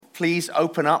please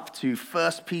open up to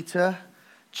 1 Peter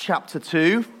chapter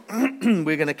 2.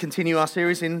 We're going to continue our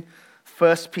series in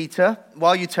 1 Peter.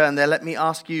 While you turn there, let me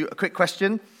ask you a quick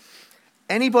question.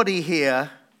 Anybody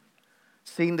here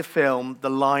seen the film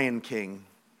The Lion King?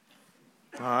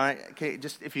 All right, okay,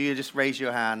 if you just raise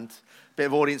your hand, bit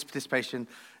of audience participation,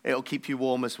 it'll keep you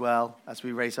warm as well as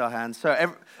we raise our hands.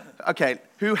 So,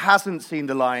 who hasn't seen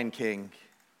The Lion King?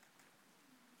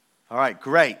 All right,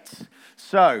 great.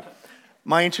 So,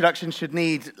 my introduction should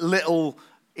need little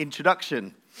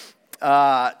introduction. We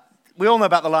all know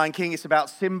about The Lion King. It's about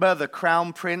Simba, the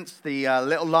crown prince, the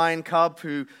little lion cub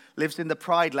who lives in the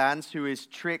Pride Lands, who is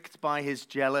tricked by his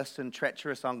jealous and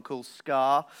treacherous uncle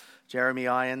Scar, Jeremy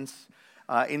Irons,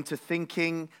 into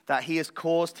thinking that he has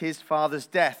caused his father's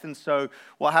death. And so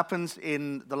what happens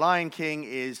in The Lion King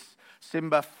is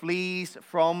Simba flees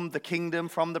from the kingdom,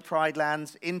 from the Pride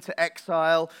Lands, into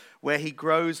exile, where he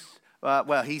grows.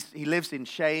 He lives in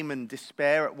shame and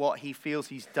despair at what he feels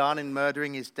he's done in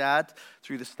murdering his dad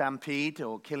through the stampede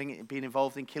or being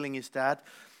involved in killing his dad.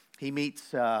 He meets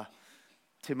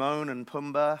Timon and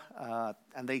Pumbaa,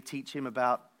 and they teach him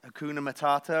about Hakuna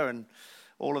Matata and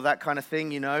all of that kind of thing,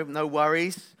 no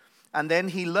worries. And then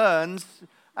he learns,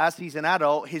 as he's an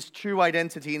adult, his true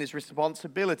identity and his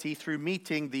responsibility through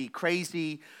meeting the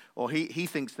crazy, or he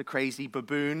thinks the crazy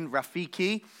baboon,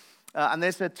 Rafiki. And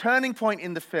there's a turning point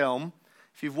in the film,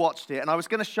 if you've watched it. And I was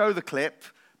going to show the clip,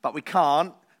 but we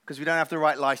can't because we don't have the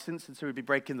right license, and so we'd be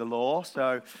breaking the law. So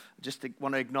I just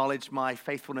want to acknowledge my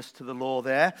faithfulness to the law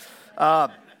there,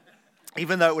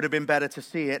 even though it would have been better to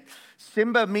see it.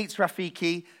 Simba meets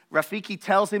Rafiki. Rafiki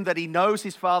tells him that he knows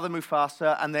his father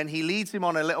Mufasa, and then he leads him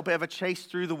on a little bit of a chase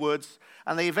through the woods,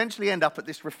 and they eventually end up at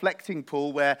this reflecting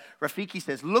pool where Rafiki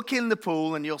says, "Look in the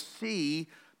pool and you'll see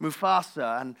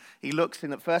Mufasa." And he looks,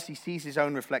 and at first he sees his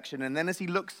own reflection, and then as he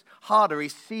looks harder, he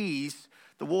sees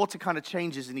the water kind of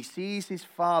changes, and he sees his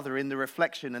father in the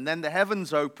reflection, and then the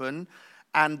heavens open,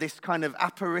 and this kind of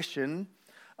apparition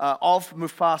of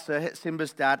Mufasa,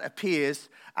 Simba's dad, appears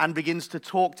and begins to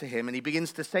talk to him, and he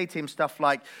begins to say to him stuff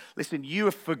like, "Listen, you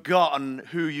have forgotten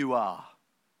who you are.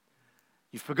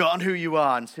 You've forgotten who you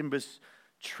are." And Simba's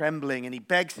trembling, and he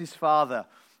begs his father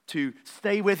to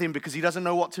stay with him because he doesn't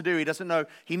know what to do.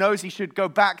 He knows he should go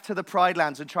back to the Pride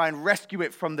Lands and try and rescue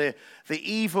it from the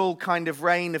evil kind of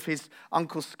reign of his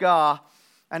Uncle Scar.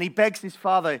 And he begs his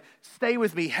father, "Stay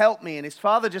with me, help me." And his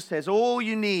father just says, "All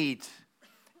you need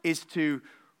is to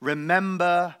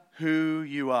remember who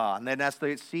you are." And then as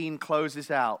the scene closes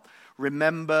out,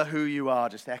 "Remember who you are,"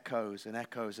 just echoes and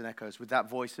echoes and echoes with that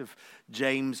voice of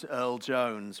James Earl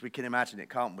Jones. We can imagine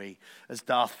it, can't we? As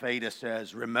Darth Vader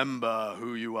says, "Remember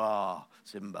who you are,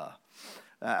 Simba."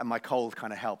 And my cold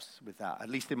kind of helps with that, at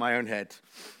least in my own head,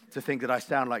 to think that I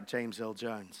sound like James Earl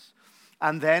Jones.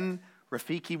 And then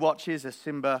Rafiki watches as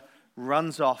Simba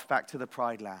runs off back to the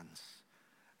Pride Lands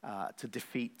to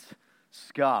defeat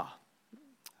Scar.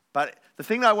 But the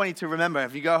thing that I want you to remember,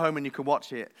 if you go home and you can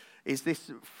watch it, is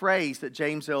this phrase that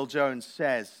James Earl Jones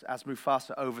says as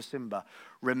Mufasa over Simba: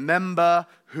 "Remember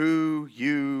who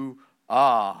you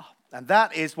are." And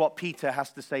that is what Peter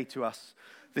has to say to us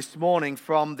this morning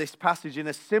from this passage. In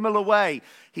a similar way,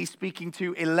 he's speaking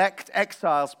to elect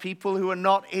exiles, people who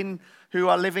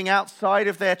are living outside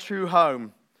of their true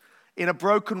home, in a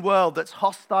broken world that's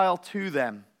hostile to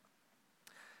them.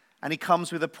 And he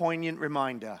comes with a poignant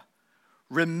reminder: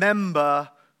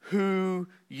 remember who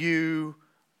you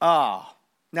are.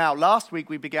 Now, last week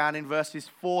we began in verses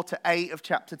 4 to 8 of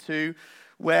chapter 2,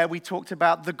 where we talked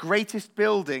about the greatest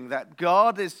building, that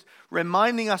God is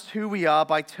reminding us who we are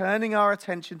by turning our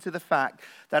attention to the fact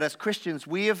that as Christians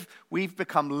we've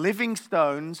become living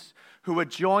stones who are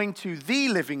joined to the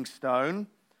living stone,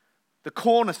 the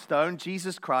cornerstone,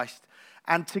 Jesus Christ.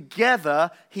 And together,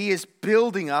 he is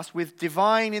building us with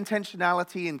divine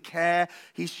intentionality and care.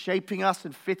 He's shaping us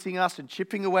and fitting us and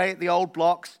chipping away at the old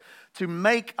blocks to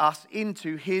make us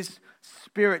into his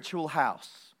spiritual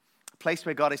house. A place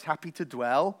where God is happy to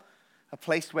dwell. A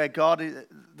place where God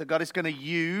is going to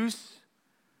use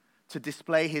to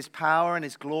display his power and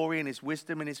his glory and his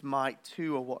wisdom and his might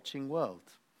to a watching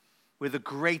world. We're the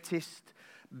greatest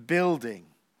building.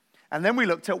 And then we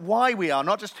looked at why we are,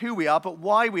 not just who we are, but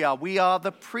why we are. We are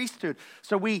the priesthood.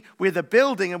 So we're the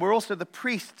building, and we're also the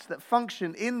priests that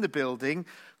function in the building,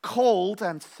 called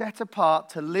and set apart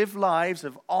to live lives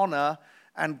of honor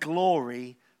and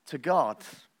glory to God.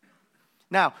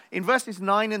 Now, in verses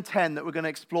 9 and 10 that we're going to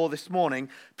explore this morning,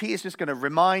 Peter's just going to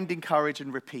remind, encourage,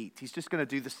 and repeat. He's just going to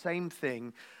do the same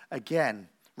thing again.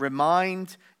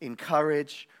 Remind,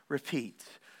 encourage, repeat.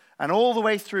 And all the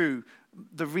way through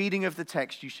the reading of the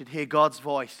text, you should hear God's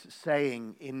voice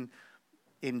saying in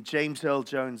in James Earl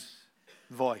Jones'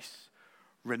 voice.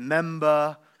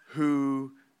 Remember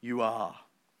who you are.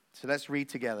 So let's read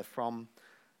together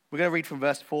we're going to read from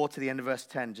verse 4 to the end of verse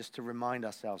 10 just to remind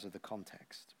ourselves of the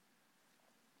context.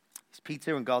 It's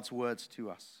Peter and God's words to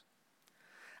us.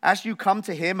 As you come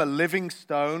to him, a living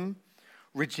stone,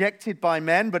 rejected by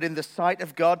men, but in the sight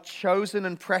of God, chosen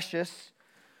and precious,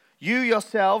 you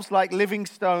yourselves, like living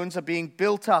stones, are being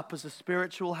built up as a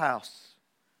spiritual house,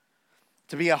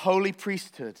 to be a holy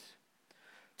priesthood,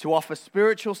 to offer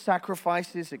spiritual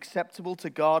sacrifices acceptable to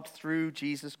God through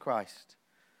Jesus Christ.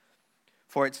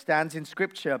 For it stands in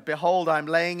Scripture, behold, I'm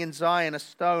laying in Zion a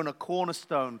stone, a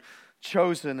cornerstone,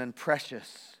 chosen and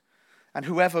precious. And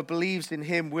whoever believes in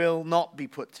him will not be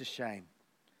put to shame.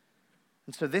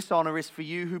 And so this honor is for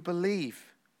you who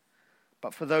believe.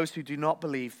 But for those who do not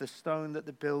believe, the stone that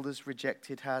the builders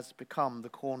rejected has become the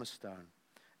cornerstone,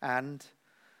 and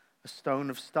a stone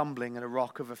of stumbling and a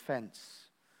rock of offense.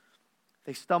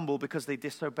 They stumble because they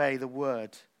disobey the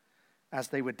word as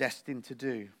they were destined to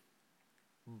do.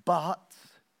 But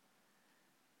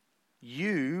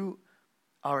you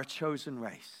are a chosen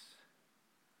race,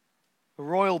 a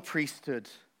royal priesthood,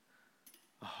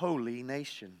 a holy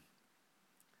nation,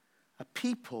 a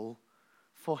people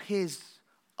for his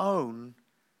own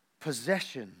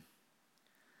possession,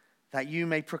 that you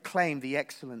may proclaim the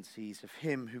excellencies of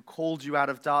him who called you out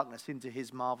of darkness into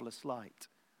his marvelous light.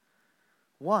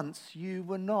 Once you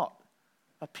were not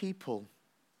a people,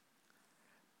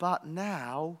 but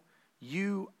now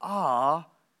you are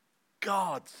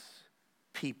God's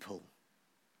people.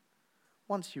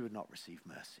 Once you had not received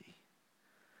mercy,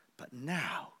 but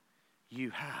now you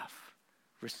have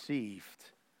received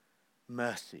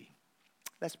mercy.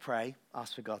 Let's pray,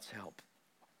 ask for God's help.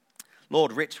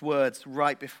 Lord, rich words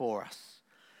right before us.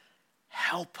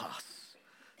 Help us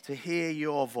to hear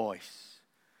your voice,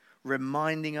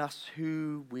 reminding us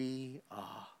who we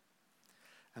are.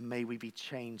 And may we be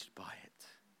changed by it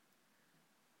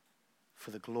for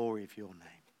the glory of your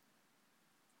name.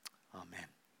 Amen.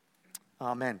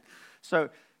 Amen. So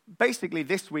basically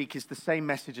this week is the same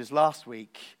message as last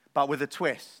week, but with a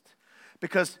twist.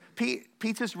 Because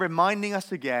Peter's reminding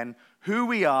us again who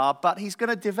we are, but he's going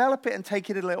to develop it and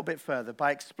take it a little bit further by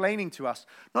explaining to us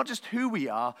not just who we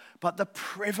are, but the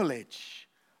privilege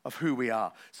of who we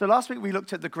are. So last week we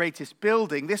looked at the greatest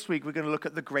building. This week we're going to look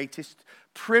at the greatest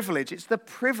privilege. It's the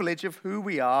privilege of who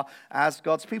we are as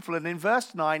God's people. And in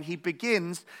verse 9, he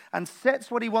begins and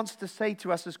sets what he wants to say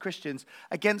to us as Christians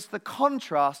against the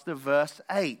contrast of verse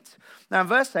 8. Now in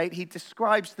verse 8, he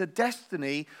describes the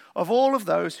destiny of all of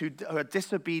those who are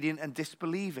disobedient and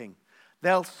disbelieving.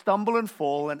 They'll stumble and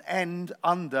fall and end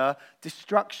under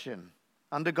destruction,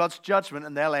 under God's judgment,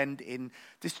 and they'll end in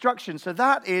destruction. So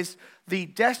that is the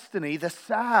destiny, the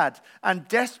sad and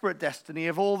desperate destiny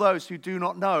of all those who do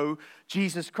not know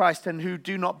Jesus Christ and who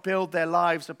do not build their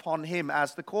lives upon him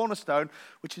as the cornerstone,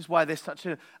 which is why there's such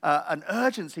an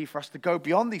urgency for us to go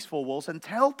beyond these four walls and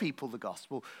tell people the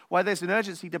gospel, why there's an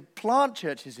urgency to plant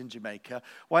churches in Jamaica,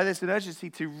 why there's an urgency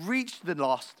to reach the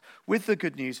lost with the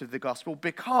good news of the gospel,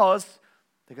 because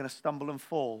they're going to stumble and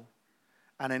fall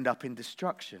and end up in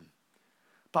destruction.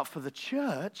 But for the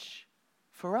church,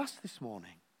 for us this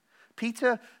morning,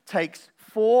 Peter takes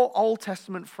 4 Old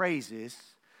Testament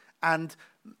phrases and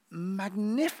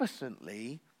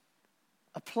magnificently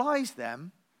applies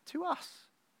them to us.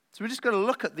 So we're just going to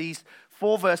look at these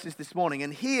 4 verses this morning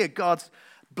and hear God's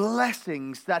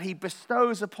blessings that he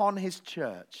bestows upon his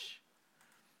church,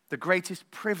 the greatest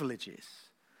privileges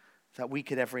that we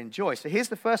could ever enjoy. So here's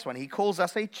the first one. He calls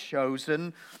us a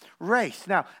chosen race.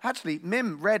 Now, actually,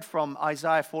 Mim read from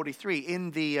Isaiah 43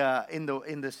 in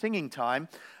the singing time,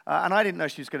 and I didn't know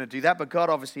she was going to do that, but God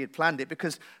obviously had planned it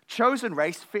because chosen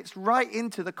race fits right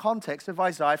into the context of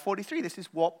Isaiah 43. This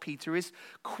is what Peter is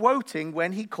quoting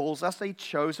when he calls us a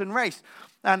chosen race.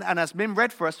 And as Mim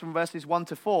read for us from verses 1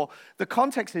 to 4, the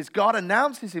context is God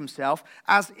announces himself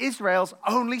as Israel's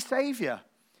only Savior.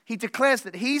 He declares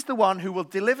that he's the one who will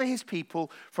deliver his people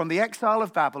from the exile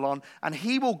of Babylon, and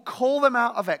he will call them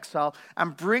out of exile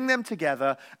and bring them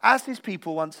together as his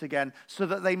people once again, so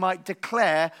that they might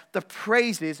declare the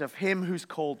praises of him who's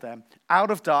called them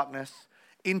out of darkness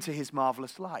into his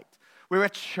marvelous light. We're a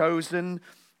chosen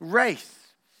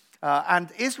race. And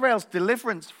Israel's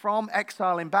deliverance from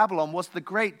exile in Babylon was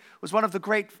one of the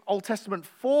great Old Testament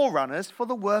forerunners for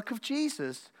the work of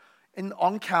Jesus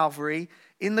on Calvary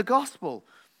in the gospel.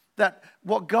 That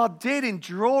what God did in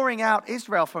drawing out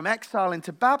Israel from exile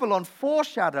into Babylon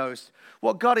foreshadows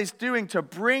what God is doing to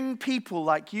bring people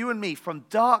like you and me from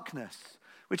darkness,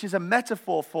 which is a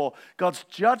metaphor for God's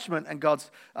judgment and God's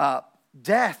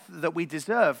death that we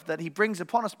deserve, that he brings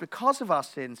upon us because of our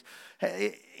sins.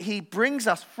 He brings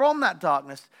us from that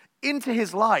darkness into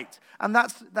his light. And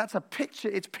that's a picture,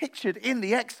 it's pictured in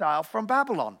the exile from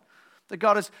Babylon. That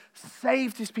God has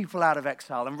saved his people out of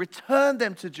exile and returned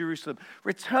them to Jerusalem,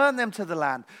 returned them to the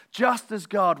land, just as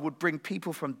God would bring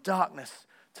people from darkness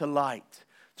to light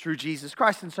through Jesus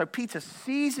Christ. And so Peter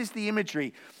seizes the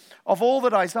imagery of all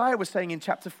that Isaiah was saying in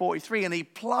chapter 43, and he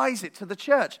applies it to the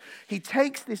church. He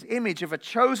takes this image of a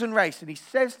chosen race, and he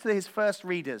says to his first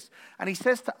readers, and he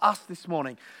says to us this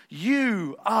morning,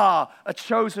 you are a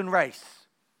chosen race.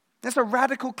 That's a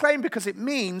radical claim because it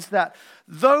means that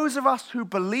those of us who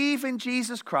believe in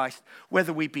Jesus Christ,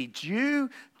 whether we be Jew,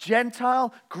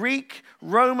 Gentile, Greek,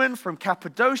 Roman, from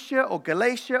Cappadocia or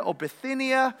Galatia or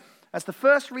Bithynia, as the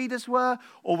first readers were,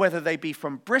 or whether they be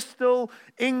from Bristol,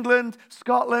 England,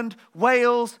 Scotland,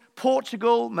 Wales,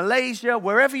 Portugal, Malaysia,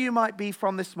 wherever you might be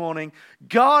from this morning,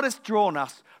 God has drawn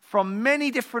us from many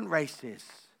different races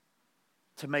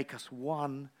to make us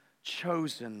one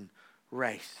chosen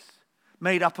race,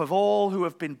 made up of all who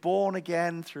have been born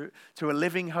again to a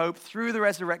living hope through the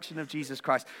resurrection of Jesus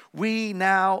Christ. We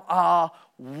now are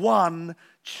one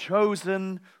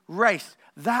chosen race.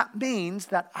 That means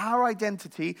that our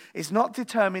identity is not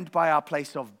determined by our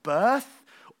place of birth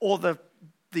or the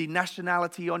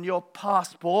nationality on your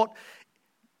passport.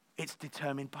 It's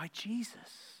determined by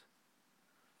Jesus.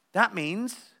 That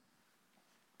means,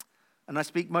 and I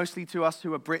speak mostly to us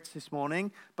who are Brits this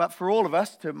morning, but for all of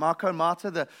us, to Marco and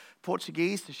Marta, the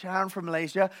Portuguese, to Sharon from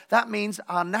Malaysia, that means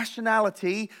our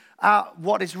nationality,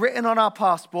 what is written on our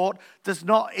passport, is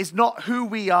not who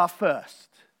we are first.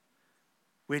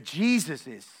 We're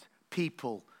Jesus'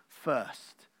 people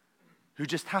first, who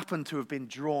just happen to have been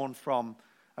drawn from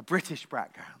a British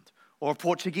background, or a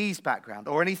Portuguese background,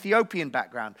 or an Ethiopian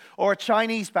background, or a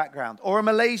Chinese background, or a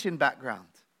Malaysian background.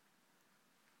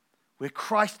 We're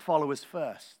Christ followers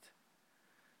first,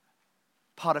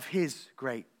 part of his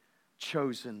great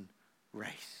chosen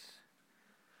race.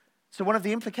 So one of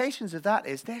the implications of that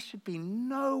is there should be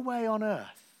no way on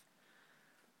earth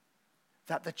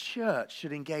that the church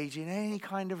should engage in any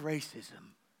kind of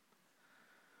racism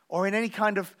or in any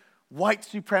kind of white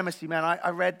supremacy. Man,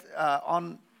 I read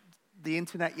on the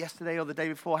internet yesterday or the day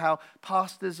before how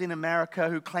pastors in America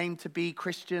who claim to be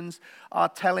Christians are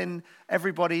telling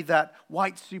everybody that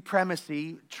white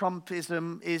supremacy,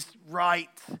 Trumpism, is right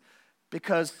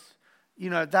because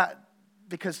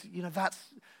that's,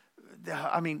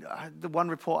 I mean, the one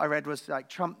report I read was like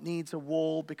Trump needs a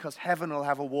wall because heaven will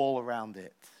have a wall around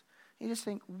it. You just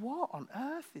think, what on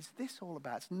earth is this all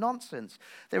about? It's nonsense.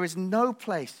 There is no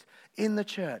place in the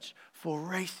church for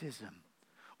racism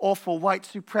or for white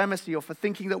supremacy or for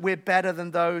thinking that we're better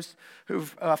than those who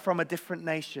are from a different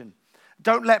nation.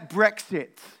 Don't let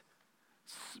Brexit,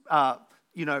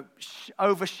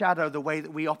 overshadow the way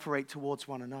that we operate towards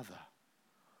one another.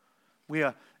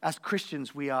 As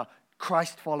Christians, we are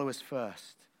Christ followers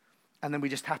first. And then we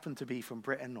just happen to be from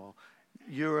Britain or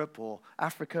Europe or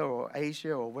Africa or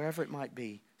Asia or wherever it might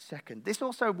be second. This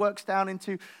also works down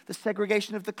into the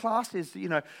segregation of the classes.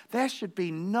 There should be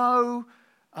no,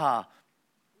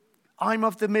 I'm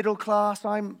of the middle class,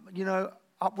 I'm,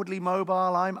 upwardly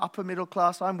mobile, I'm upper middle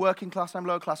class, I'm working class, I'm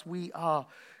lower class. We are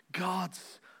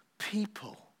God's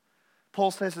people. Paul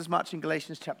says as much in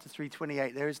Galatians chapter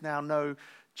 3:28. There is now no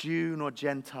Jew nor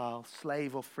Gentile,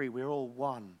 slave or free. We're all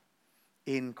one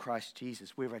in Christ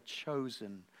Jesus. We're a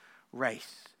chosen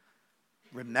race.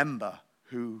 Remember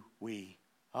who we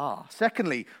are.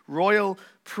 Secondly, royal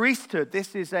priesthood.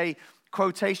 This is a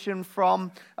quotation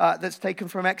from that's taken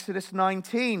from Exodus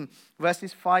 19,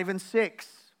 verses 5 and 6,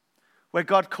 where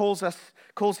God calls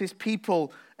his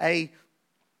people a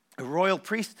royal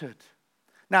priesthood.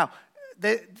 Now,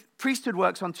 the priesthood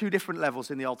works on two different levels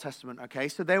in the Old Testament, okay?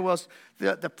 So there was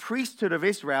the priesthood of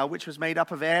Israel, which was made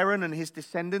up of Aaron and his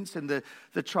descendants and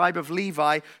the tribe of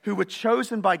Levi, who were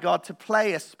chosen by God to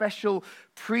play a special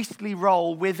priestly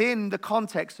role within the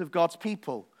context of God's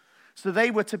people. So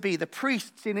they were to be, the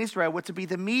priests in Israel were to be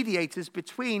the mediators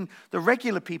between the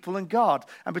regular people and God,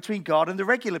 and between God and the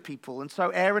regular people. And so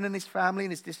Aaron and his family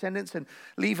and his descendants and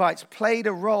Levites played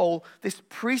a role, this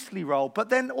priestly role. But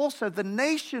then also the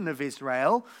nation of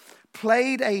Israel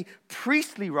played a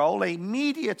priestly role, a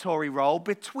mediatory role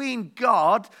between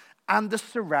God and the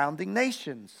surrounding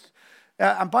nations.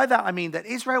 And by that I mean that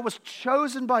Israel was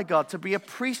chosen by God to be a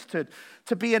priesthood,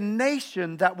 to be a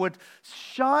nation that would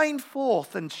shine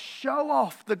forth and show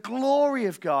off the glory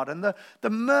of God and the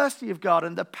mercy of God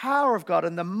and the power of God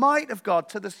and the might of God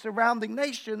to the surrounding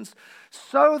nations,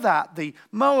 so that the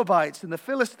Moabites and the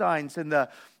Philistines and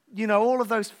all of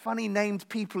those funny named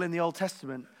people in the Old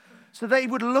Testament So they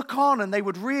would look on and they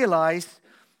would realize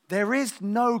there is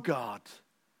no God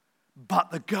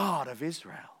but the God of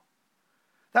Israel.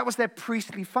 That was their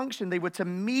priestly function. They were to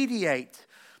mediate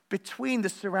between the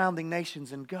surrounding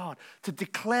nations and God, to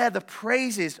declare the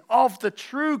praises of the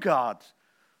true God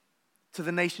to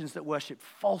the nations that worship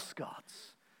false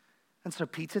gods. And so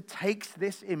Peter takes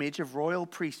this image of royal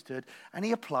priesthood and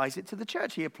he applies it to the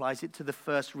church. He applies it to the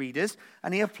first readers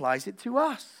and he applies it to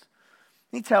us.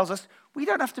 He tells us we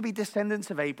don't have to be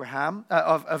descendants of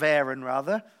Aaron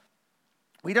rather.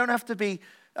 We don't have to be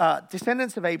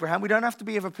descendants of Abraham. We don't have to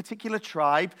be of a particular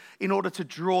tribe in order to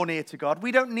draw near to God.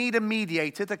 We don't need a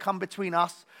mediator to come between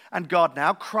us and God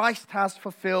now. Christ has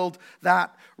fulfilled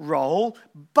that role.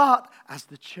 But as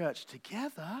the church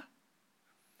together,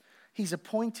 he's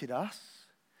appointed us,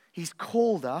 he's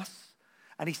called us,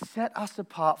 and he set us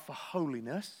apart for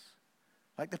holiness,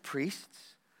 like the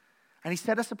priests. And he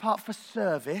set us apart for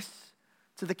service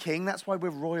to the king. That's why we're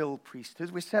royal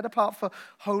priesthoods. We're set apart for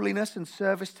holiness and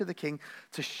service to the king,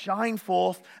 to shine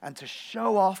forth and to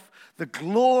show off the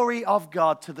glory of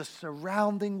God to the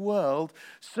surrounding world,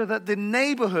 so that the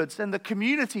neighborhoods and the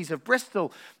communities of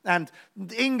Bristol and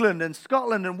England and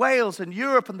Scotland and Wales and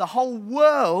Europe and the whole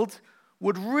world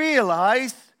would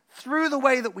realize through the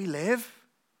way that we live,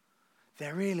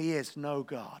 there really is no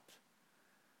God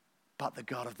but the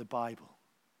God of the Bible.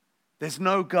 There's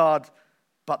no God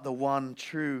but the one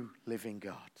true living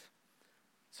God.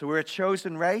 So we're a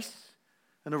chosen race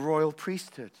and a royal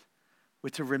priesthood. We're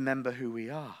to remember who we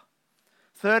are.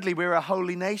 Thirdly, we're a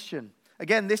holy nation.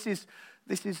 Again, this is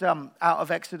out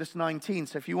of Exodus 19.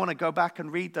 So if you want to go back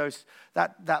and read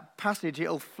that passage,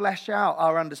 it'll flesh out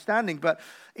our understanding. But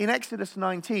in Exodus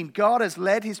 19, God has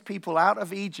led his people out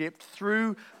of Egypt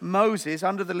through Moses,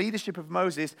 under the leadership of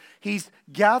Moses. He's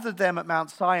gathered them at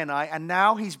Mount Sinai, and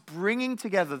now he's bringing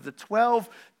together the 12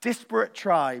 disparate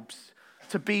tribes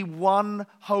to be one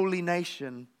holy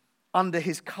nation under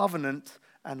his covenant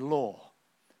and law.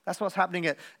 That's what's happening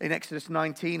in Exodus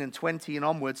 19 and 20 and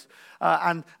onwards.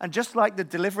 And just like the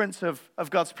deliverance of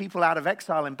God's people out of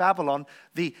exile in Babylon,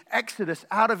 the exodus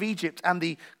out of Egypt and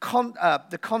the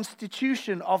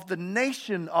constitution of the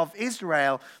nation of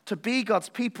Israel to be God's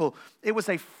people, it was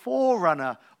a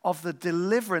forerunner of the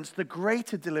deliverance, the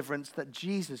greater deliverance that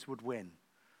Jesus would win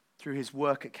through his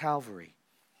work at Calvary.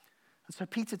 And so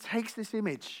Peter takes this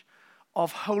image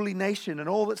of holy nation and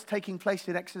all that's taking place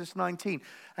in Exodus 19.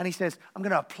 And he says, I'm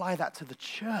going to apply that to the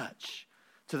church,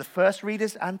 to the first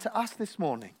readers and to us this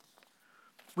morning.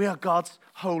 We are God's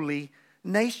holy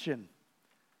nation.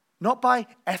 Not by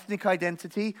ethnic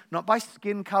identity, not by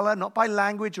skin color, not by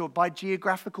language or by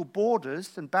geographical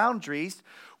borders and boundaries.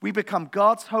 We become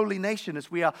God's holy nation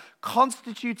as we are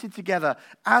constituted together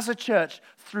as a church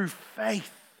through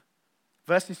faith.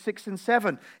 Verses 6 and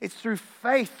 7, it's through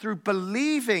faith, through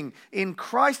believing in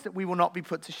Christ that we will not be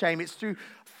put to shame. It's through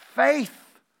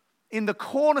faith in the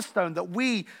cornerstone that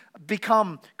we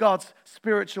become God's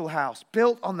spiritual house,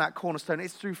 built on that cornerstone.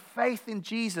 It's through faith in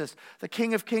Jesus, the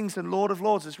King of Kings and Lord of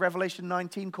Lords, as Revelation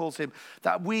 19 calls him,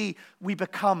 that we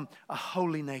become a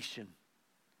holy nation.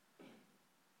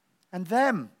 And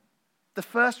them, the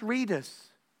first readers,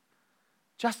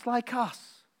 just like us,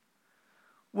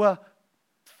 were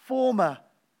former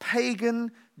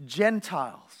pagan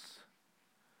Gentiles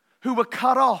who were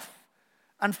cut off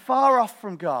and far off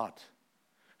from God,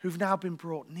 who've now been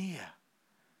brought near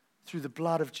through the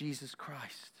blood of Jesus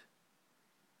Christ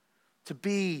to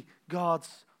be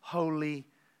God's holy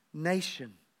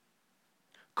nation.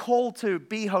 Called to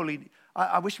be holy.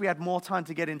 I wish we had more time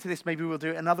to get into this. Maybe we'll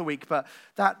do it another week. But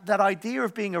that idea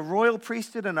of being a royal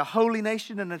priesthood and a holy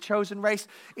nation and a chosen race,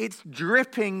 it's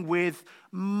dripping with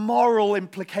moral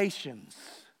implications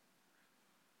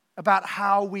about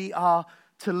how we are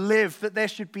to live, that there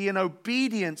should be an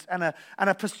obedience and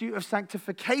a pursuit of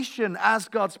sanctification as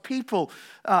God's people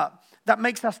that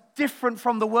makes us different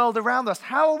from the world around us.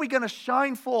 How are we going to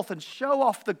shine forth and show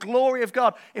off the glory of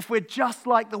God if we're just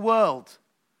like the world?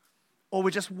 Or we're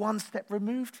just one step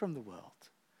removed from the world.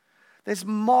 There's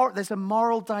a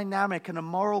moral dynamic and a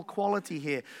moral quality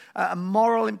here,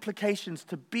 moral implications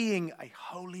to being a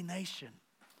holy nation.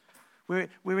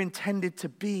 We're intended to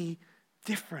be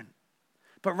different.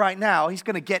 But right now, he's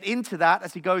going to get into that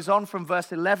as he goes on from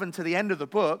verse 11 to the end of the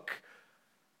book.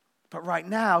 But right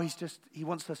now, he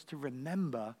wants us to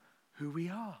remember who we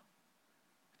are.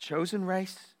 A chosen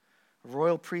race, a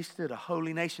royal priesthood, a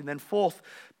holy nation. Then fourth,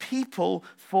 people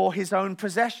for his own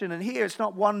possession. And here it's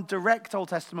not one direct Old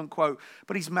Testament quote,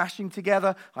 but he's mashing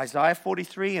together Isaiah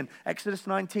 43 and Exodus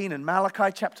 19 and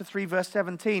Malachi chapter 3 verse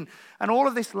 17. And all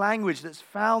of this language that's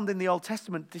found in the Old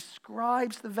Testament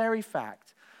describes the very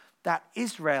fact that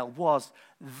Israel was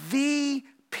the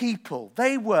people.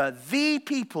 They were the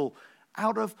people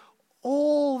out of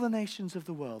all the nations of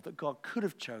the world that God could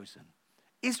have chosen.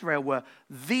 Israel were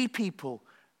the people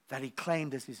that he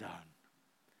claimed as his own,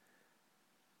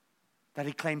 that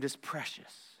he claimed as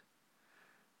precious,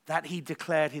 that he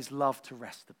declared his love to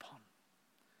rest upon.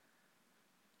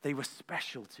 They were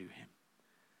special to him.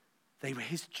 They were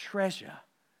his treasure.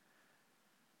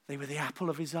 They were the apple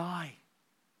of his eye.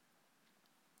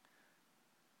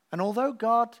 And although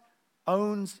God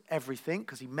owns everything,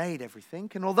 because he made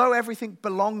everything, and although everything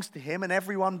belongs to him and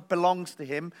everyone belongs to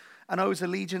him and owes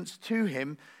allegiance to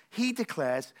him, he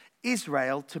declares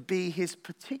Israel to be his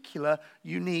particular,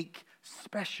 unique,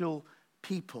 special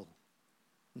people.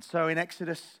 And so in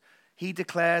Exodus, he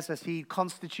declares, as he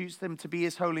constitutes them to be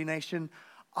his holy nation,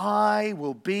 I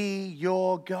will be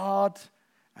your God,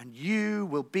 and you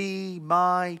will be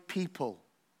my people.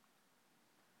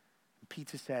 And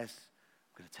Peter says,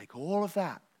 I'm going to take all of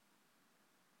that,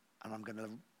 and I'm going to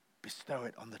bestow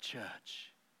it on the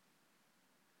church.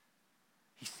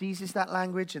 He seizes that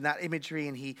language and that imagery,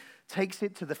 and he takes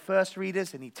it to the first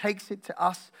readers, and he takes it to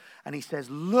us, and he says,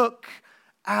 look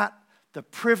at the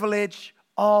privilege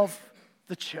of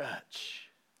the church.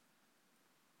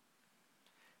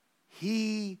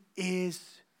 He is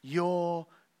your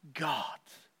God,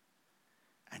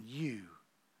 and you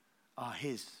are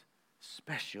his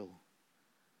special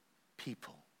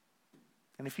people.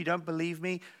 And if you don't believe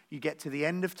me, you get to the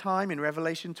end of time in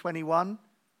Revelation 21,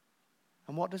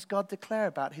 and what does God declare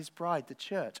about his bride, the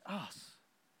church, us,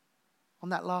 on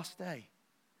that last day,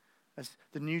 as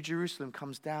the New Jerusalem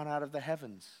comes down out of the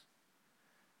heavens?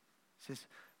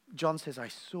 John says, I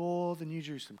saw the New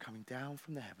Jerusalem coming down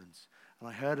from the heavens, and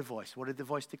I heard a voice. What did the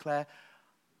voice declare?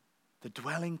 The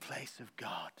dwelling place of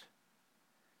God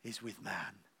is with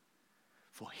man,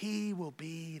 for he will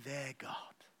be their God,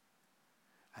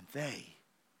 and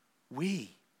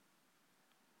we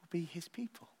will be his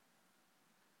people.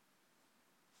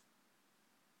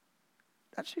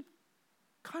 That should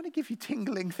kind of give you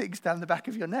tingling things down the back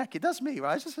of your neck. It does me,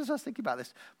 right? Just as I was thinking about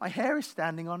this, my hair is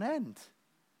standing on end.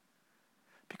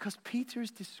 Because Peter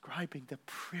is describing the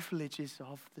privileges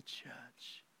of the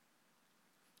church.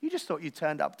 You just thought you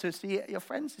turned up to see your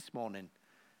friends this morning.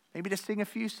 Maybe to sing a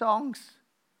few songs.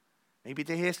 Maybe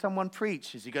to hear someone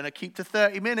preach. Is he going to keep to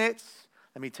 30 minutes?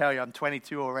 Let me tell you, I'm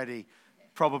 22 already.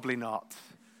 Probably not.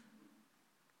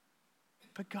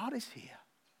 But God is here.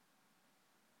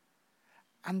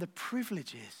 And the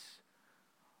privileges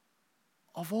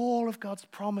of all of God's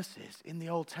promises in the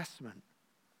Old Testament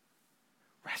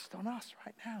rest on us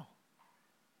right now.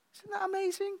 Isn't that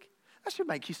amazing? That should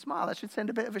make you smile. That should send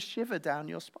a bit of a shiver down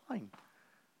your spine.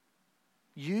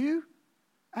 You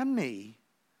and me,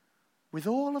 with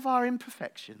all of our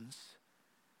imperfections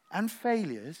and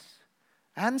failures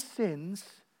and sins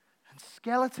and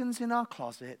skeletons in our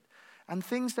closet and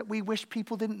things that we wish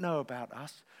people didn't know about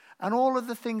us and all of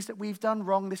the things that we've done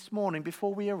wrong this morning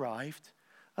before we arrived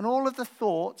and all of the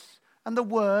thoughts and the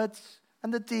words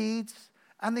and the deeds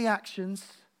and the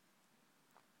actions,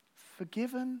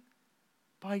 forgiven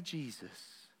by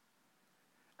Jesus.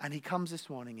 And he comes this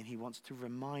morning and he wants to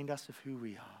remind us of who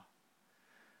we are.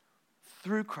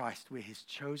 Through Christ, we're his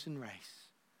chosen race,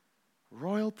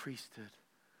 royal priesthood,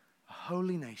 a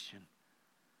holy nation,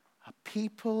 a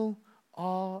people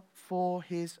are for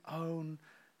his own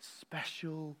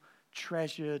special,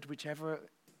 treasured, whichever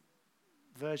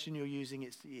version you're using,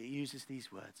 it uses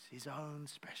these words, his own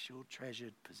special,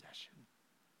 treasured possession.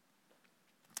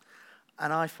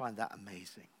 And I find that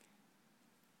amazing.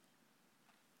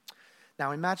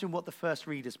 Now imagine what the first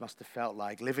readers must have felt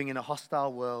like, living in a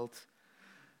hostile world,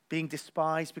 being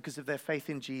despised because of their faith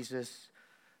in Jesus.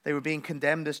 They were being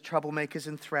condemned as troublemakers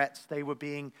and threats. They were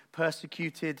being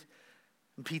persecuted.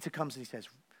 And Peter comes and he says,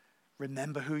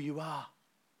 remember who you are.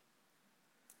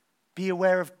 Be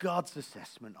aware of God's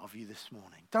assessment of you this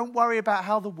morning. Don't worry about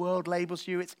how the world labels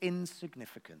you. It's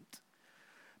insignificant.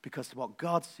 Because what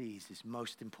God sees is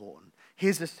most important.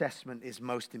 His assessment is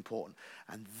most important.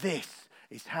 And this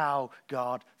is how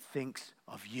God thinks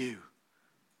of you.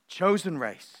 Chosen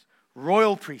race,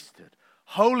 royal priesthood,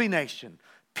 holy nation,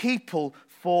 people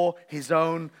for his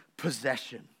own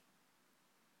possession.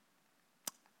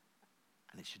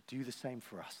 And it should do the same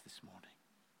for us this morning.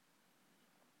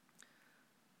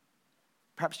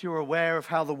 Perhaps you're aware of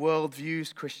how the world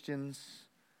views Christians.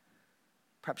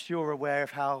 Perhaps you're aware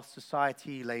of how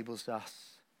society labels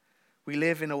us. We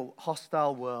live in a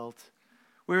hostile world.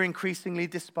 We're increasingly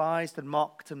despised and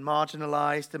mocked and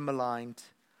marginalized and maligned.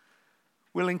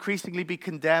 We'll increasingly be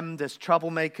condemned as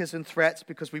troublemakers and threats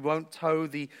because we won't toe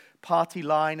the party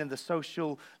line and the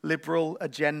social liberal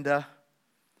agenda.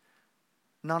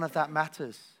 None of that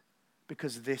matters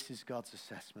because this is God's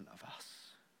assessment of us.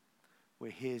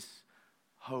 We're his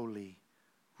holy,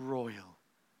 royal,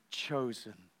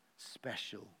 chosen,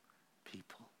 special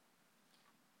people.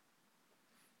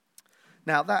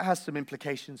 Now, that has some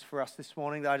implications for us this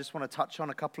morning that I just want to touch on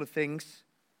a couple of things.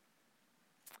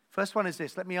 First one is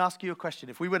this. Let me ask you a question.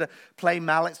 If we were to play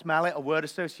Mallet's Mallet, a word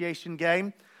association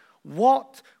game,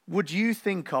 what would you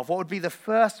think of? What would be the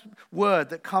first word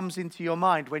that comes into your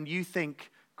mind when you think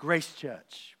Grace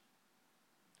Church?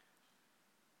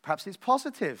 Perhaps it's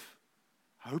positive.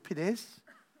 I hope it is.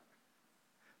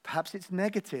 Perhaps it's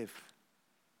negative.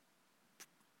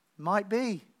 Might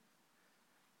be.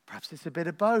 Perhaps it's a bit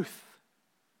of both.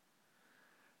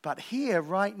 But here,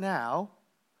 right now,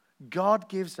 God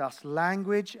gives us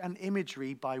language and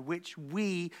imagery by which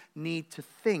we need to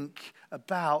think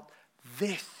about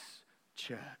this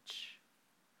church.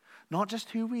 Not just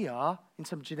who we are in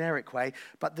some generic way,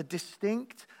 but the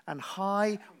distinct and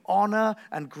high honor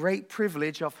and great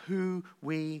privilege of who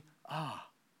we are.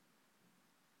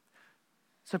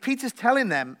 So Peter's telling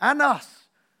them and us,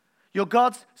 you're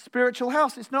God's spiritual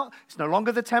house. It's no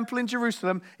longer the temple in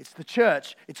Jerusalem. It's the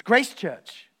church. It's Grace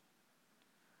Church.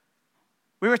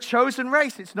 We're a chosen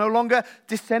race. It's no longer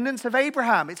descendants of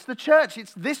Abraham. It's the church.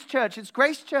 It's this church. It's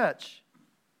Grace Church.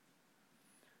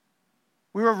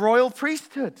 We're a royal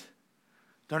priesthood.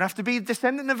 Don't have to be a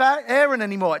descendant of Aaron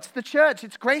anymore. It's the church.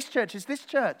 It's Grace Church. It's this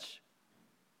church.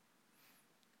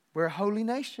 We're a holy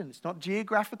nation. It's not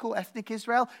geographical, ethnic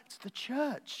Israel. It's the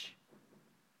church.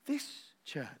 This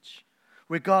church.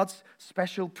 We're God's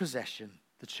special possession,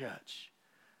 the church.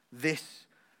 This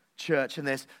church. And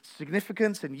there's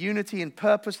significance and unity and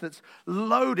purpose that's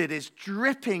loaded, is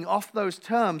dripping off those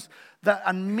terms,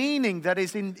 and meaning that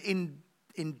is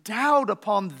endowed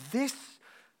upon this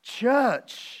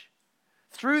church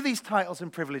through these titles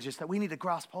and privileges that we need to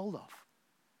grasp hold of.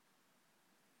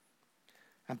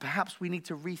 And perhaps we need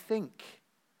to rethink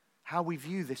how we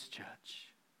view this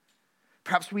church.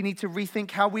 Perhaps we need to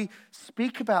rethink how we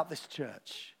speak about this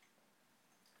church.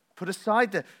 Put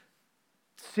aside the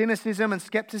cynicism and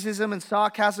skepticism and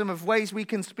sarcasm of ways we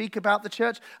can speak about the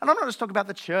church. And I'm not just talking about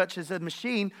the church as a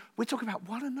machine. We're talking about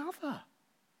one another.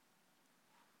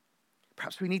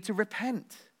 Perhaps we need to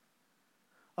repent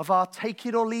of our take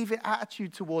it or leave it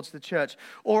attitude towards the church,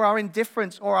 or our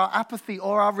indifference, or our apathy,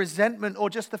 or our resentment, or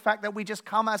just the fact that we just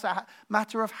come as a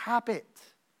matter of habit.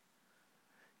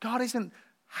 God isn't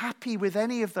happy with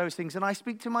any of those things. And I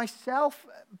speak to myself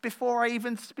before I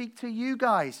even speak to you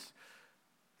guys.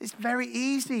 It's very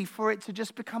easy for it to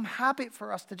just become habit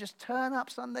for us to just turn up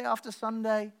Sunday after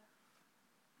Sunday.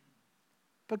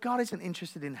 But God isn't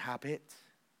interested in habit.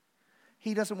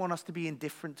 He doesn't want us to be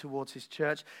indifferent towards his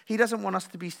church. He doesn't want us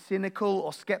to be cynical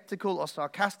or skeptical or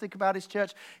sarcastic about his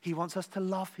church. He wants us to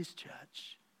love his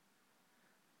church.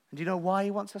 And do you know why he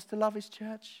wants us to love his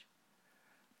church?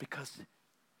 Because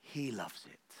he loves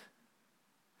it.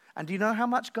 And do you know how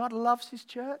much God loves his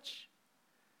church?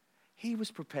 He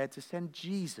was prepared to send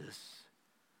Jesus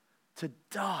to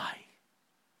die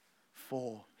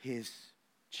for his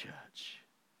church.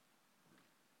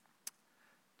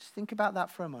 Just think about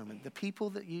that for a moment. The people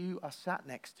that you are sat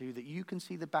next to, that you can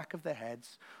see the back of their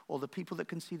heads, or the people that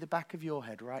can see the back of your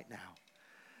head right now.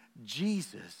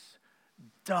 Jesus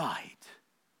died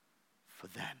for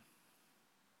them.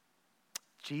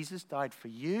 Jesus died for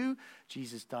you.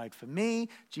 Jesus died for me.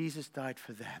 Jesus died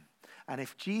for them. And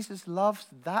if Jesus loves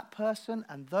that person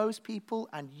and those people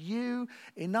and you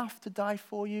enough to die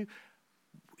for you,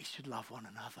 we should love one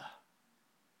another.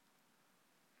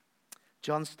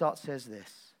 John Stott says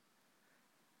this: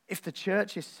 if the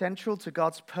church is central to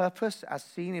God's purpose as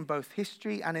seen in both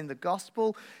history and in the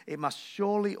gospel, it must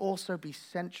surely also be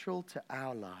central to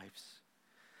our lives.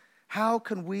 How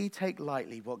can we take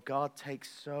lightly what God takes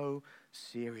so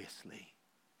seriously?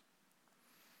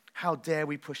 How dare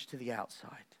we push to the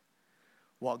outside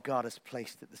what God has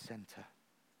placed at the center?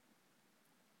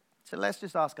 So let's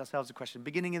just ask ourselves a question.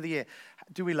 Beginning of the year,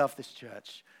 do we love this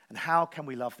church? And how can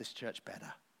we love this church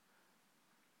better?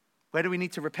 Where do we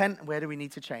need to repent and where do we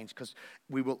need to change? Because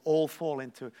we will all fall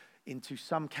into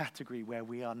some category where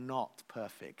we are not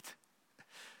perfect.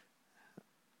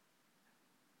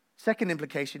 Second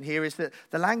implication here is that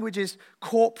the language is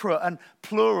corporate and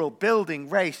plural: building,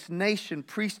 race, nation,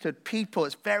 priesthood, people.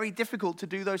 It's very difficult to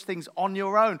do those things on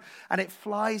your own. And it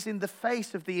flies in the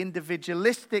face of the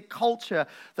individualistic culture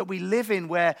that we live in,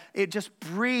 where it just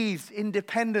breathes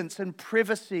independence and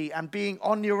privacy and being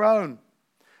on your own.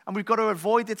 And we've got to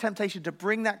avoid the temptation to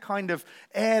bring that kind of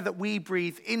air that we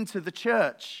breathe into the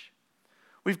church.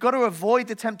 We've got to avoid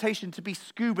the temptation to be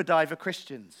scuba diver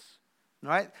Christians,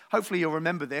 right? Hopefully you'll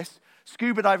remember this.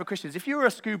 Scuba diver Christians. If you're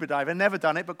a scuba diver, never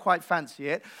done it, but quite fancy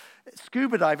it,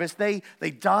 scuba divers, they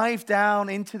dive down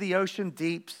into the ocean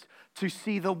deeps to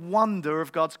see the wonder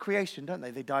of God's creation, don't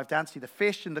they? They dive down to see the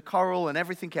fish and the coral and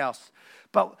everything else.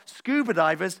 But scuba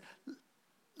divers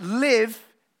live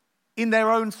in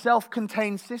their own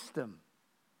self-contained system.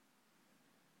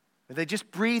 They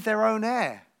just breathe their own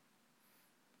air.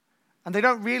 And they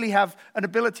don't really have an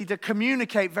ability to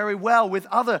communicate very well with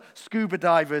other scuba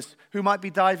divers who might be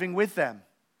diving with them.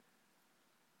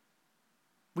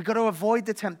 We've got to avoid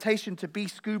the temptation to be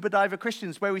scuba diver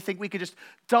Christians where we think we could just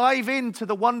dive into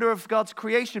the wonder of God's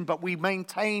creation, but we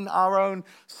maintain our own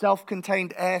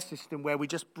self-contained air system where we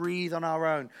just breathe on our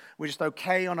own. We're just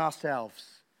okay on ourselves.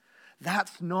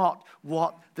 That's not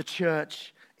what the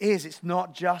church is. It's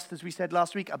not just, as we said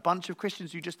last week, a bunch of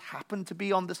Christians who just happen to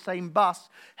be on the same bus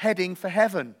heading for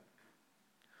heaven.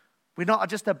 We're not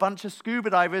just a bunch of scuba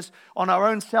divers on our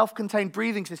own self-contained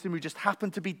breathing system who just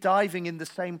happen to be diving in the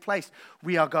same place.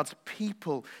 We are God's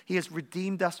people. He has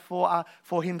redeemed us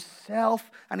for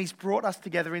himself, and he's brought us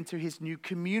together into his new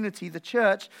community, the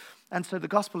church. And so the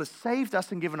gospel has saved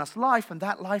us and given us life, and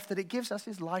that life that it gives us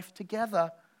is life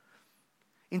together.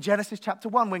 In Genesis chapter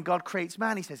 1, when God creates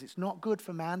man, he says it's not good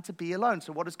for man to be alone.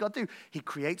 So what does God do? He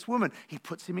creates woman. He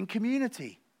puts him in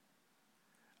community.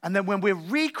 And then when we're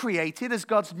recreated as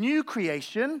God's new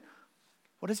creation,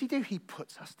 what does he do? He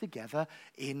puts us together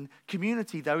in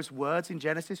community. Those words in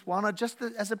Genesis 1 are just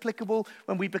as applicable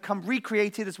when we become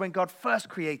recreated as when God first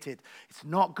created. It's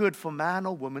not good for man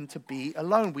or woman to be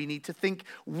alone. We need to think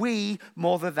we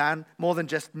more than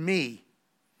just me.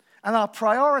 And our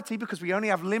priority, because we only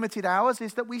have limited hours,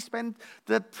 is that we spend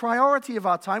the priority of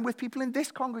our time with people in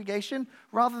this congregation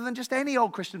rather than just any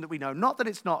old Christian that we know. Not that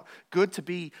it's not good to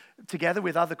be together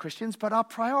with other Christians, but our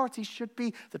priority should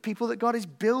be the people that God is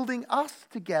building us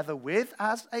together with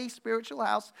as a spiritual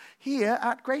house here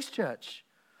at Grace Church.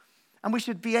 And we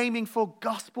should be aiming for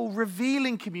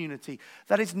gospel-revealing community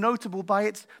that is notable by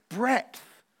its breadth.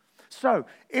 So,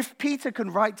 if Peter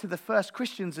can write to the first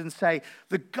Christians and say,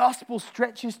 the gospel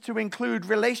stretches to include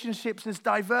relationships as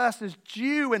diverse as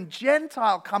Jew and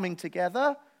Gentile coming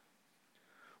together,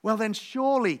 well then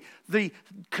surely the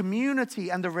community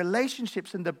and the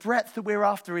relationships and the breadth that we're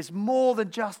after is more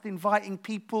than just inviting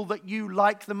people that you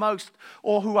like the most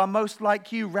or who are most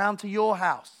like you round to your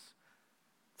house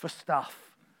for stuff.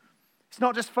 It's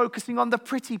not just focusing on the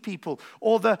pretty people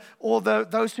or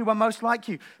those who are most like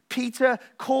you. Peter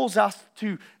calls us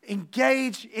to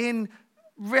engage in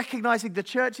recognizing the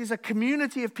church is a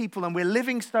community of people and we're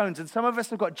living stones, and some of us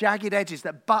have got jagged edges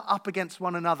that butt up against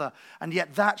one another, and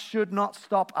yet that should not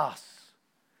stop us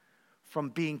from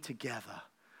being together,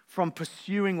 from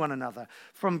pursuing one another,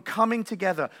 from coming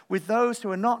together with those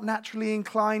who are not naturally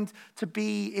inclined to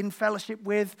be in fellowship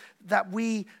with, that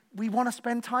we want to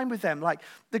spend time with them. Like,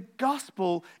 the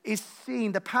gospel is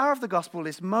seen, the power of the gospel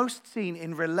is most seen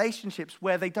in relationships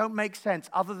where they don't make sense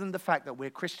other than the fact that we're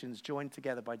Christians joined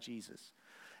together by Jesus.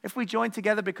 If we join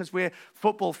together because we're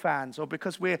football fans or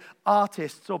because we're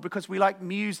artists or because we like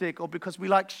music or because we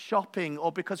like shopping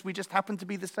or because we just happen to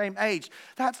be the same age,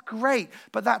 that's great,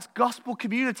 but that's gospel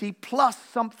community plus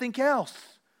something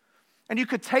else. And you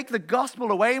could take the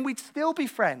gospel away and we'd still be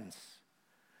friends.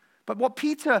 But what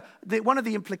one of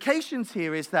the implications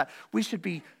here is that we should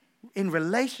be in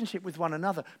relationship with one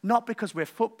another, not because we're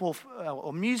football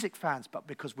or music fans, but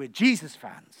because we're Jesus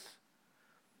fans,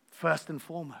 first and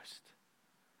foremost.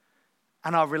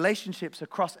 And our relationships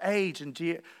across age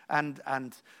and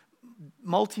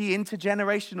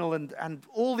multi-intergenerational and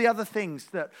all the other things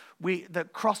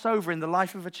that cross over in the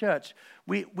life of a church,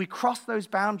 we cross those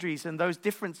boundaries and those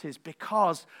differences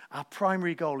because our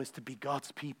primary goal is to be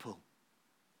God's people.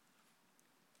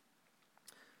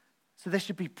 So there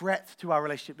should be breadth to our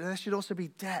relationship, but there should also be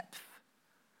depth.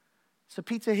 So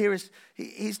Peter here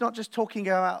he's not just talking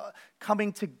about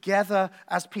coming together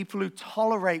as people who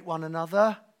tolerate one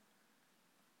another.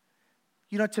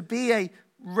 You know, to be a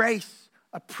race,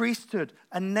 a priesthood,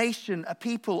 a nation, a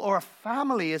people, or a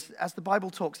family, as the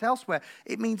Bible talks elsewhere,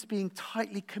 it means being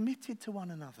tightly committed to one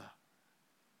another.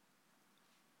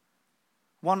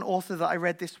 One author that I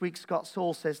read this week, Scott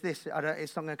Saul, says this.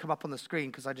 It's not going to come up on the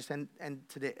screen because I just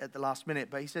entered it at the last minute.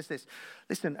 But he says this: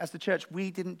 listen, as the church,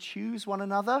 we didn't choose one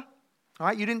another. All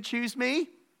right, you didn't choose me.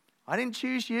 I didn't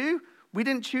choose you. We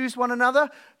didn't choose one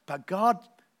another. But God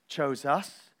chose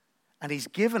us, and he's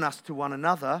given us to one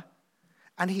another,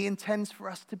 and he intends for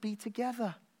us to be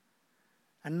together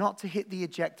and not to hit the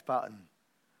eject button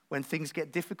when things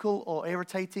get difficult or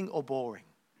irritating or boring.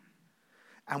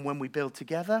 And when we build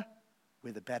together,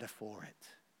 we're the better for it.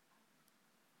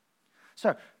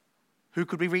 So, who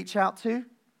could we reach out to?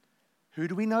 Who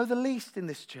do we know the least in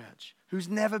this church? Who's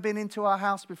never been into our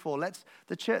house before?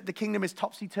 The kingdom is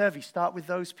topsy-turvy. Start with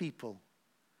those people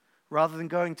rather than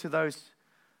going to those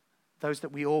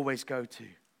that we always go to.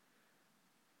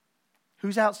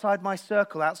 Who's outside my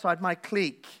circle, outside my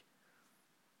clique?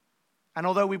 And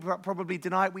although we probably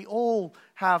deny it, we all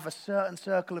have a certain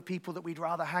circle of people that we'd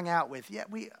rather hang out with. Yeah,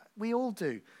 we all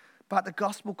do. But the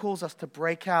gospel calls us to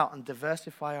break out and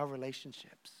diversify our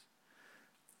relationships.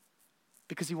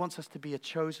 Because he wants us to be a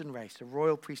chosen race, a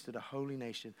royal priesthood, a holy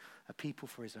nation, a people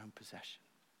for his own possession.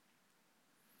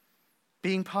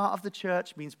 Being part of the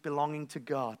church means belonging to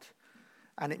God.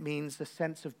 And it means the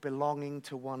sense of belonging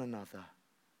to one another.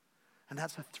 And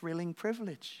that's a thrilling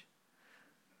privilege.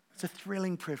 It's a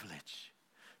thrilling privilege.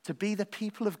 To be the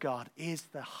people of God is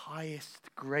the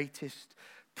highest, greatest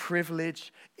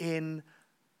privilege in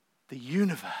the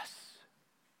universe.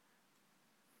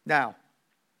 Now,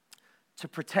 to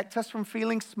protect us from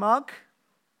feeling smug,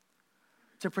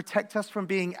 to protect us from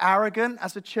being arrogant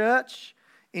as a church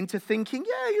into thinking,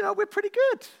 we're pretty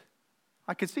good.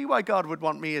 I can see why God would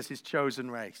want me as his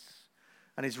chosen race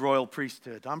and his royal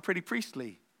priesthood. I'm pretty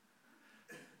priestly.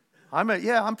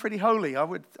 I'm pretty holy.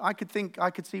 I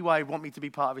could see why he'd want me to be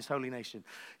part of his holy nation.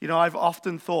 I've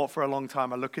often thought for a long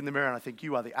time, I look in the mirror and I think,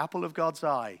 you are the apple of God's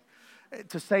eye.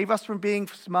 To save us from being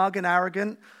smug and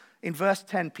arrogant, in verse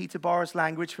 10, Peter borrows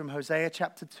language from Hosea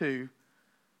chapter 2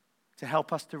 to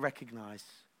help us to recognize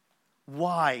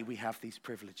why we have these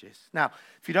privileges. Now,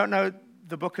 if you don't know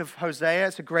the book of Hosea,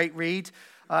 it's a great read.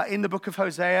 In the book of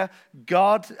Hosea,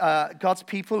 God's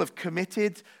people have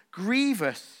committed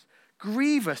grievous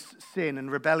sin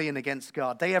and rebellion against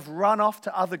God. They have run off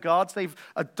to other gods. They've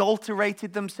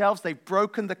adulterated themselves. They've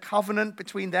broken the covenant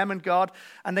between them and God,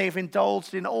 and they have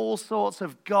indulged in all sorts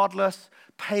of godless,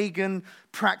 pagan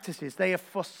practices. They have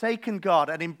forsaken God,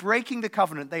 and in breaking the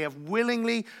covenant, they have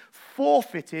willingly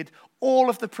forfeited all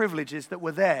of the privileges that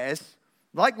were theirs,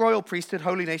 like royal priesthood,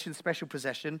 holy nation, special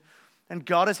possession, and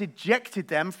God has ejected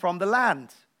them from the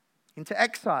land into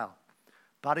exile.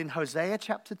 But in Hosea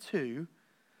chapter 2,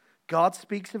 God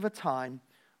speaks of a time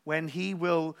when he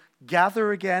will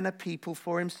gather again a people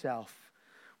for himself,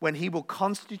 when he will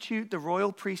constitute the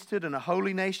royal priesthood and a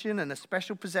holy nation and a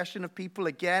special possession of people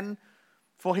again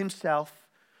for himself,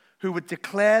 who would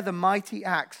declare the mighty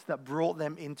acts that brought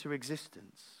them into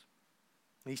existence.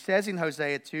 He says in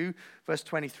Hosea 2, verse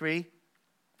 23,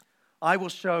 I will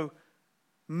show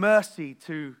mercy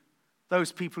to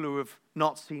those people who have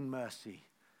not seen mercy.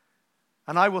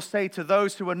 And I will say to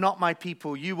those who are not my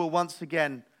people, you will once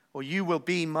again, or you will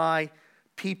be my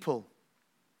people.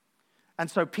 And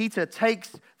so Peter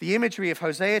takes the imagery of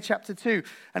Hosea chapter 2,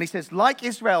 and he says, like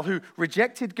Israel, who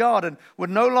rejected God and were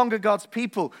no longer God's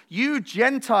people, you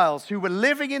Gentiles who were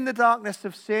living in the darkness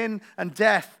of sin and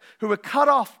death, who were cut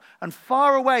off and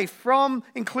far away from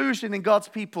inclusion in God's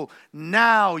people,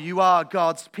 now you are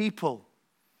God's people.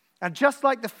 And just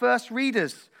like the first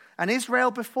readers and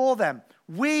Israel before them,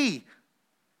 we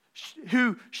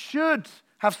who should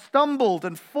have stumbled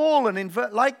and fallen,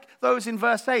 like those in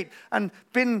verse 8, and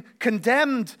been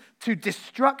condemned to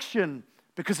destruction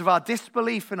because of our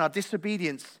disbelief and our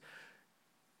disobedience.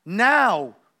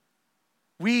 Now,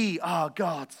 we are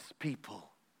God's people.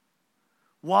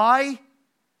 Why?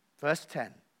 Verse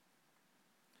 10.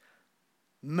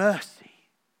 Mercy.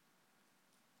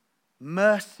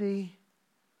 Mercy.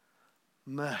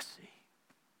 Mercy.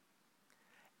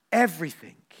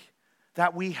 Everything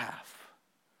that we have,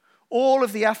 all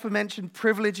of the aforementioned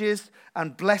privileges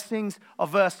and blessings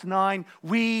of verse 9,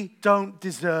 we don't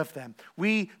deserve them.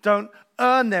 We don't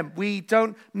earn them. We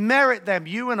don't merit them.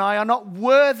 You and I are not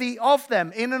worthy of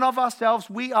them. In and of ourselves,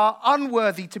 we are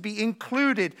unworthy to be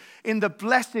included in the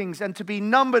blessings and to be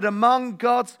numbered among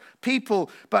God's people.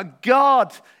 But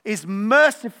God is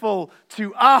merciful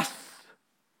to us.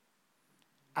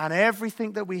 And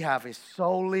everything that we have is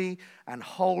solely and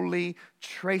wholly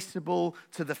traceable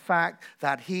to the fact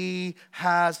that he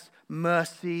has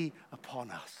mercy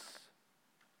upon us.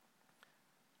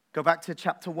 Go back to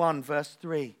chapter 1, verse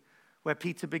 3, where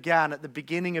Peter began at the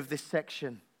beginning of this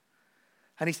section.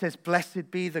 And he says, blessed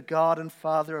be the God and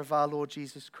Father of our Lord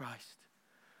Jesus Christ,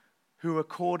 who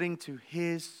according to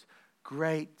his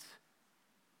great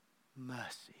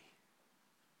mercy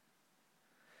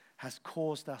has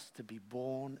caused us to be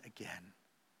born again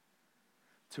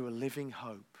to a living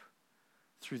hope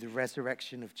through the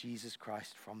resurrection of Jesus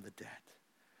Christ from the dead.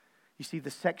 You see,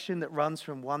 the section that runs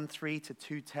from 1:3 to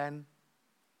 2:10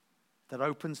 that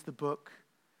opens the book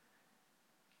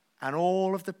and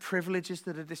all of the privileges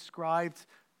that are described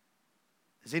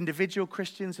as individual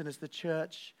Christians and as the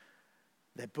church,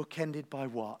 they're bookended by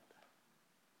what?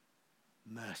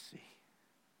 Mercy.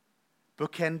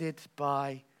 Bookended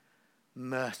by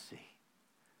mercy.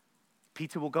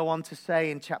 Peter will go on to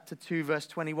say in chapter 2, verse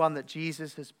 21, that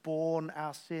Jesus has borne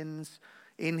our sins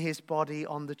in his body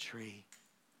on the tree.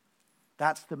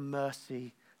 That's the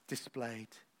mercy displayed,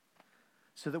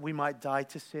 so that we might die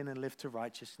to sin and live to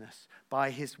righteousness. By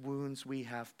his wounds we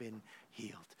have been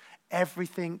healed.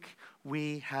 Everything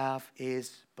we have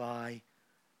is by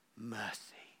mercy.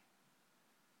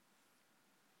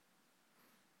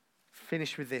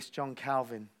 Finish with this, John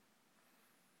Calvin.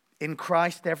 In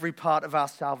Christ, every part of our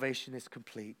salvation is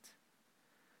complete.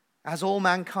 As all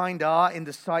mankind are, in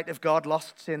the sight of God,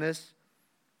 lost sinners,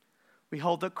 we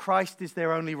hold that Christ is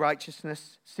their only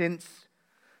righteousness, since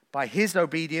by his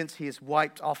obedience he has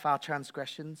wiped off our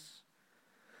transgressions.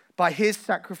 By his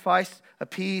sacrifice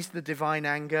appeased the divine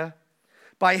anger.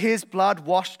 By his blood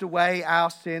washed away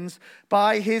our sins.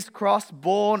 By his cross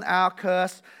borne our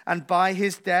curse. And by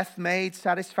his death made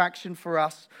satisfaction for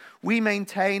us. We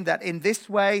maintain that in this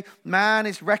way man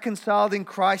is reconciled in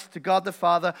Christ to God the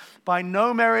Father by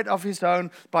no merit of his own,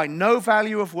 by no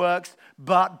value of works,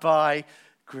 but by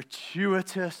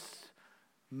gratuitous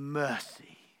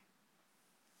mercy.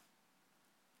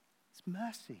 It's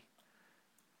mercy.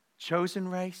 Chosen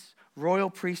race, royal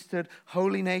priesthood,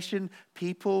 holy nation,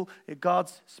 people,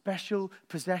 God's special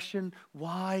possession.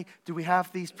 Why do we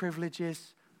have these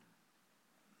privileges?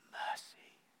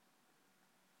 Mercy.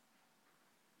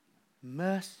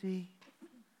 Mercy.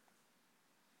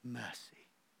 Mercy.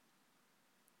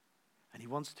 And he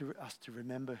wants us to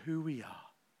remember who we are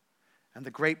and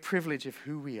the great privilege of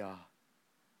who we are.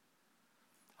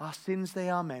 Our sins,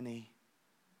 they are many.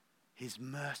 His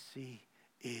mercy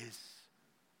is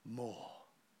more.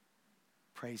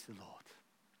 Praise the Lord.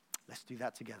 Let's do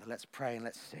that together. Let's pray and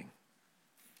let's sing.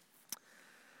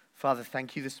 Father,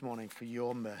 thank you this morning for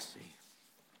your mercy.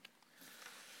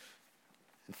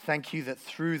 And thank you that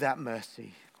through that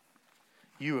mercy,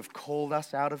 you have called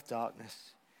us out of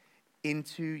darkness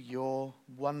into your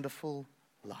wonderful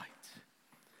light.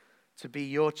 To be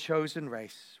your chosen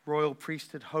race, royal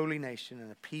priesthood, holy nation,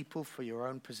 and a people for your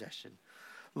own possession.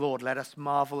 Lord, let us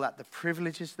marvel at the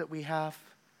privileges that we have,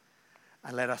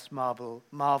 and let us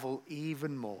marvel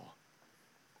even more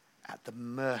at the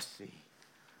mercy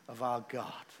of our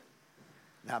God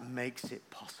that makes it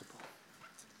possible.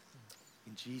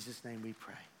 In Jesus' name we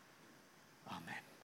pray. Amen.